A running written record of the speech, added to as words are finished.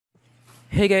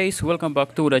Hey guys! Welcome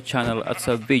back to the channel at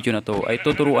sa video na to ay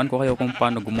tuturuan ko kayo kung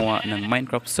paano gumawa ng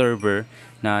Minecraft server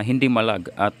na hindi malag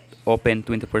at open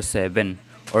 24/7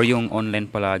 or yung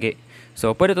online palagi.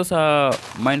 So pwede to sa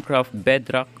Minecraft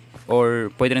Bedrock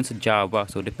or pwede rin sa Java.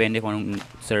 So depende kung anong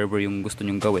server yung gusto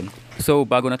nyong gawin. So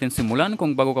bago natin simulan,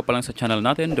 kung bago ka pa lang sa channel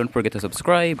natin, don't forget to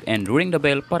subscribe and ring the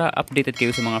bell para updated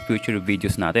kayo sa mga future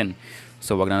videos natin.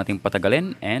 So wag na nating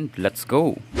patagalin and let's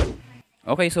go!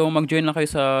 Okay, so mag-join lang kayo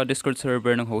sa Discord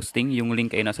server ng hosting. Yung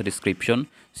link ay nasa description.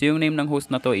 So yung name ng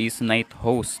host na to is Night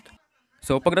Host.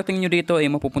 So pagdating nyo dito ay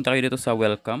mapupunta kayo dito sa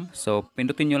welcome. So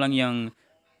pindutin nyo lang yung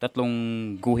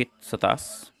tatlong guhit sa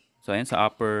taas. So ayan sa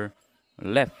upper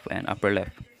left and upper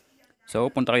left. So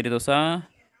punta kayo dito sa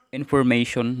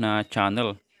information na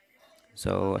channel.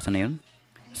 So asan na yun?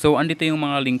 So andito yung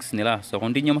mga links nila. So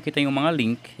kung di nyo makita yung mga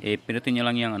link, pindutin nyo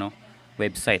lang yung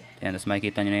website. Ayan, tapos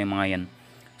makikita nyo na yung mga yan.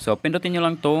 So, pindutin nyo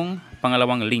lang tong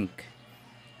pangalawang link.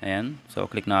 Ayan. So,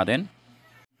 click natin.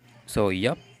 So,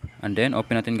 yup. And then,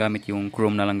 open natin gamit yung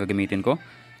Chrome na lang gagamitin ko.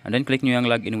 And then, click nyo yung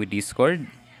login with Discord.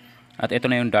 At ito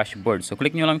na yung dashboard. So,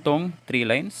 click nyo lang tong 3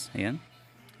 lines. Ayan.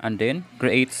 And then,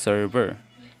 create server.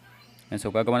 And so,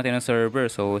 gagawa natin ng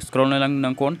server. So, scroll na lang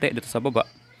ng konti dito sa baba.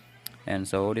 And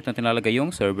so, dito natin lalagay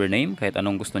yung server name. Kahit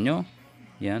anong gusto nyo.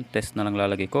 Ayan. Test na lang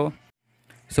lalagay ko.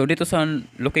 So dito sa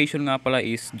location nga pala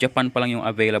is Japan pa lang yung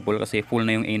available kasi full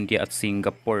na yung India at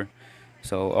Singapore.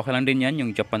 So okay lang din yan,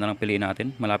 yung Japan na lang piliin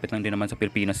natin. Malapit lang din naman sa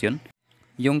Pilipinas yun.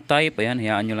 Yung type, ayan,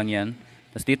 hayaan nyo lang yan.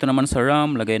 Tapos dito naman sa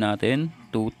RAM, lagay natin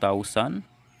 2,000.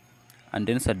 And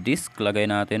then sa disk,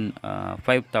 lagay natin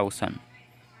 5,000.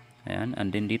 Ayan,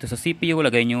 and then dito sa CPU,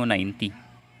 lagay nyo 90.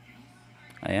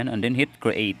 Ayan, and then hit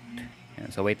create.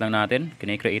 Ayan, so wait lang natin,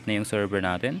 kine-create na yung server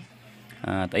natin.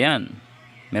 At ayan.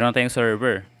 Meron na tayong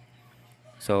server.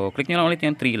 So, click nyo lang ulit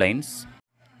yung 3 lines.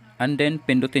 And then,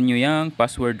 pindutin nyo yung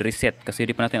password reset. Kasi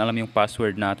di pa natin alam yung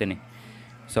password natin eh.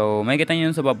 So, makikita nyo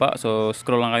yun sa baba. So,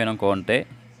 scroll lang kayo ng konti.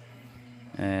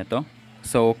 Eto.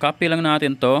 So, copy lang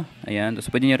natin to. Ayan. Tapos,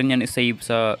 pwede nyo rin yan i-save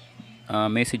sa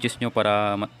messages nyo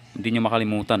para hindi nyo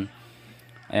makalimutan.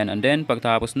 Ayan. And then,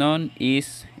 pagtapos nun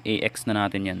is AX na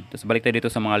natin yan. Tapos, balik tayo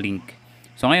dito sa mga link.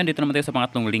 So, ngayon, dito naman tayo sa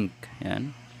pangatlong link.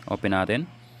 Ayan. Open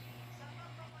natin.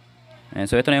 And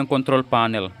so ito na yung control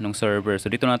panel ng server. So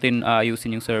dito natin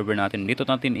ayusin yung server natin. Dito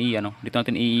natin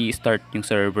i-start yung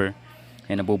server.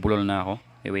 Ayan, nabubulol na ako.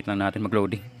 Wait lang natin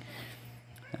mag-loading.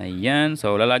 Ayan,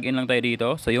 so lalagin lang tayo dito.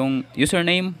 So yung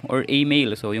username or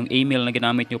email. So yung email na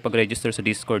ginamit nyo pag-register sa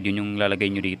Discord, yun yung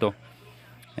lalagay nyo dito.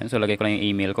 Ayan, so lagay ko lang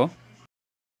yung email ko.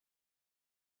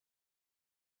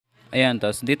 Ayan,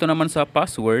 tas dito naman sa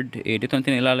password, dito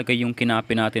natin ilalagay yung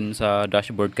kinapi natin sa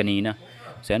dashboard kanina.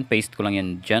 So yan, paste ko lang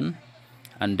yan dyan.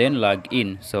 And then log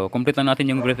in. So complete lang natin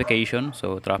yung verification.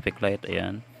 So traffic light,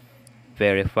 ayan.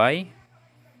 Verify.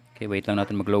 Okay, wait lang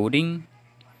natin mag-loading.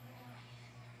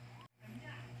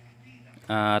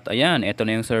 At ayan, ito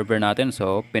na yung server natin.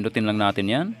 So pindutin lang natin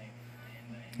yan.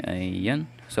 Ayan.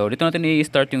 So dito natin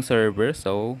i-start yung server.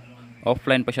 So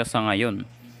offline pa siya sa ngayon.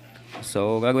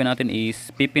 So gagawin natin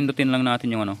is pipindutin lang natin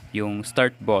yung yung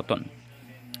start button.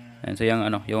 And so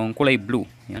yung kulay blue.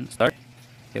 Ayan, start.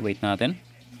 Okay, wait natin.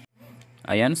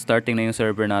 Ayan, starting na yung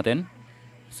server natin.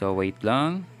 So, wait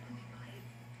lang.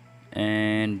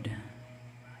 And,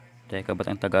 teka, ba't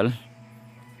ang tagal?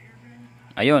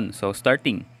 Ayun, so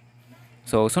starting.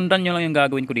 So, sundan nyo lang yung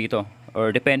gagawin ko dito.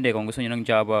 Or depende kung gusto nyo ng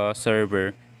Java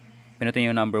server, pinutin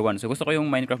yung number 1. So, gusto ko yung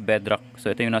Minecraft Bedrock. So,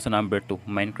 ito yung nasa number 2.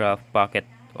 Minecraft Pocket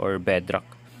or Bedrock.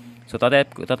 So,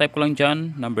 tatype ko lang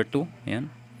dyan, number 2. Ayan.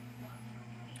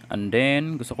 And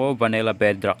then, gusto ko Vanilla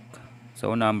Bedrock.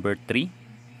 So, number 3.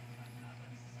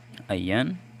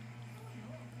 Ayan.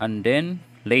 And then,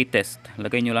 latest.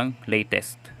 Lagay nyo lang,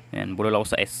 latest. Ayan, bulol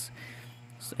ako sa S.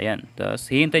 So, ayan. Tapos,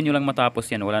 hihintayin nyo lang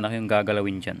matapos yan. Wala na kayong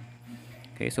gagalawin dyan.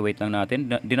 Okay, so wait lang natin.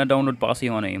 Dina-download pa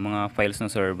kasi yung, yung mga files ng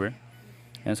server.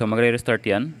 Ayan, so magre-restart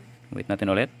yan. Wait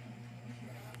natin ulit.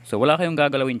 So, wala kayong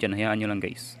gagalawin dyan. Hayaan nyo lang,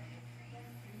 guys.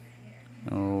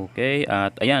 Okay,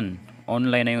 at ayan.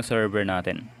 Online na yung server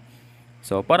natin.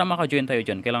 So, para maka-join tayo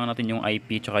dyan, kailangan natin yung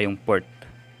IP tsaka yung port.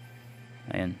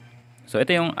 Ayan. So,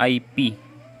 ito yung IP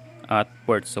at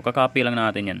port. So, kakopy lang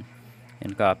natin yan.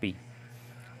 Ayan, copy.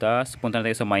 Tapos, punta na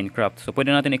tayo sa Minecarft. So,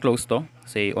 pwede natin i-close to.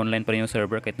 Kasi online pa rin yung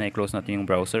server kahit na i-close natin yung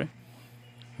browser.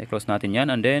 I-close natin yan.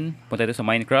 And then, punta tayo sa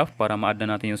Minecarft para ma-add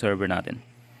na natin yung server natin.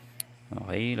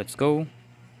 Okay, let's go.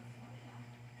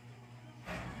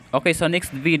 Okay, sa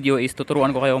next video is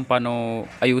tuturuan ko kayo kung paano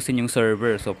ayusin yung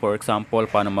server. So, for example,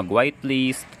 paano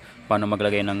mag-whitelist, paano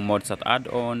maglagay ng mods at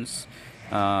add-ons,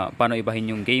 paano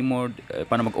ibahin yung game mode,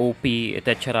 paano mag-OP,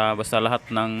 etc. Basta lahat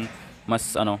ng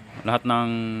lahat ng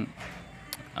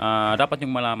dapat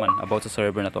yung malaman about sa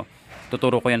server na to.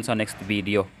 Tuturo ko yan sa next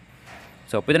video.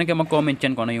 So pwede rin kayo mag-comment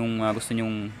yan kung ano yung gusto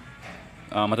nyong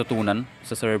matutunan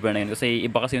sa server na yun. Kasi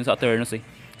iba kasi yun sa Aternos eh.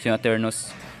 Kasi yung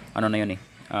Aternos, ano na yun eh.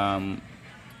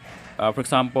 For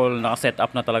example, naka-set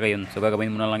up na talaga yun. So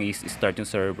gagawin mo na lang is start yung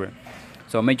server.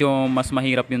 So medyo mas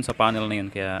mahirap yun sa panel na yun.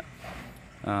 Kaya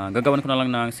gagawin ko na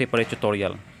lang ng separate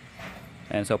tutorial.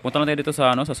 And so punta lang tayo dito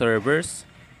sa sa servers.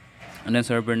 And then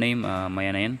server name,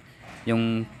 maya na yan.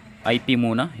 Yung IP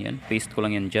muna, yan, paste ko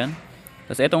lang yan dyan.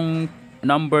 Tapos itong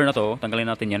number na to, tanggalin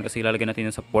natin yan kasi ilalagay natin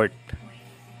yan sa port.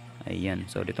 Ayan,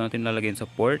 so dito natin lalagay sa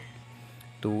port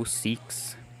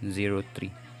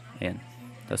 2603. Ayan.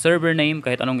 Tapos server name,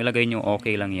 kahit anong ilagay nyo,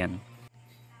 okay lang yan.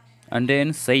 And then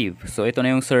save. So ito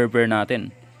na yung server natin.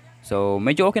 So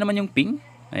medyo okay naman yung ping.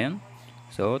 Ayan.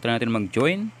 So try natin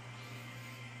mag-join.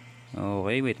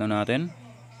 Okay, wait lang natin.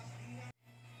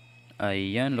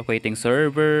 Ayan, locating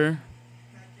server.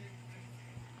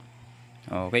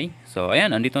 Okay, so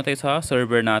ayan, andito na tayo sa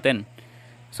server natin.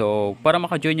 So para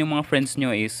maka-join yung mga friends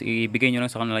nyo is ibigay nyo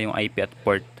lang sa kanila yung IP at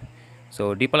port.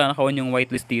 So di pala naka-on yung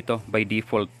whitelist dito by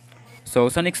default. So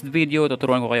sa next video,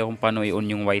 tuturuan ko kayo kung paano i-on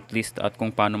yung whitelist at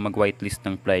kung paano mag-whitelist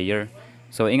ng player.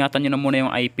 So ingatan nyo na muna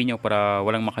yung IP nyo para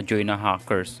walang maka-join na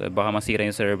hackers. Baka masira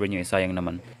yung server nyo, sayang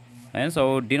naman. Ayan,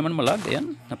 so di naman malag,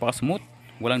 ayan, napaka-smooth,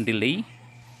 walang delay.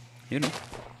 Yun o.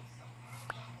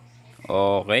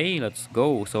 Okay, let's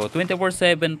go. So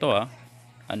 24/7 to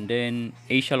and then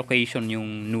Asia location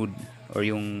yung node or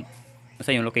yung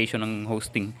yung location ng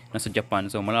hosting nasa Japan.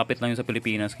 So malapit lang yung sa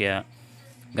Pilipinas kaya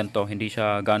ganito, hindi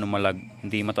siya gaano malag,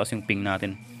 hindi mataas yung ping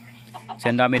natin.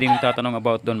 Kasi ang dami din tatanong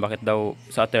about doon, bakit daw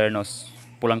sa Aternos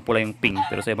pulang-pula yung ping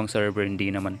pero sa ibang server hindi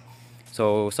naman.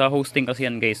 So sa hosting kasi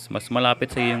yan guys, mas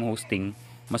malapit sa yung hosting,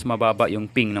 mas mababa yung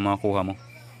ping na makukuha mo.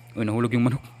 Uy, nahulog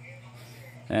yung manok.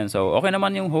 And so, okay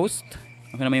naman yung host.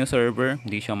 Okay naman yung server.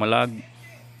 Hindi siya malag.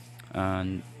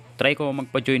 And try ko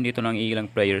magpa-join dito ng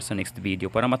ilang players sa next video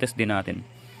para matest din natin.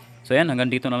 So, yan. Hanggang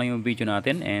dito na lang yung video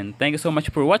natin. And thank you so much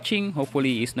for watching.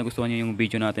 Hopefully is nagustuhan nyo yung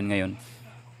video natin ngayon.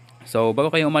 So, bago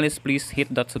kayo umalis, please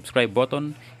hit that subscribe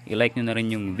button. I-like nyo na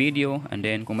rin yung video. And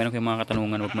then, kung meron kayong mga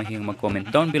katanungan, huwag mahihing mag-comment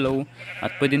down below.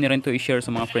 At pwede nyo rin to i-share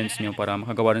sa mga friends nyo para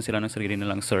makagawa rin sila ng sarili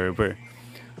nilang server.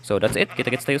 So, that's it.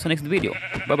 Kita-kits tayo sa next video.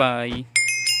 Bye-bye!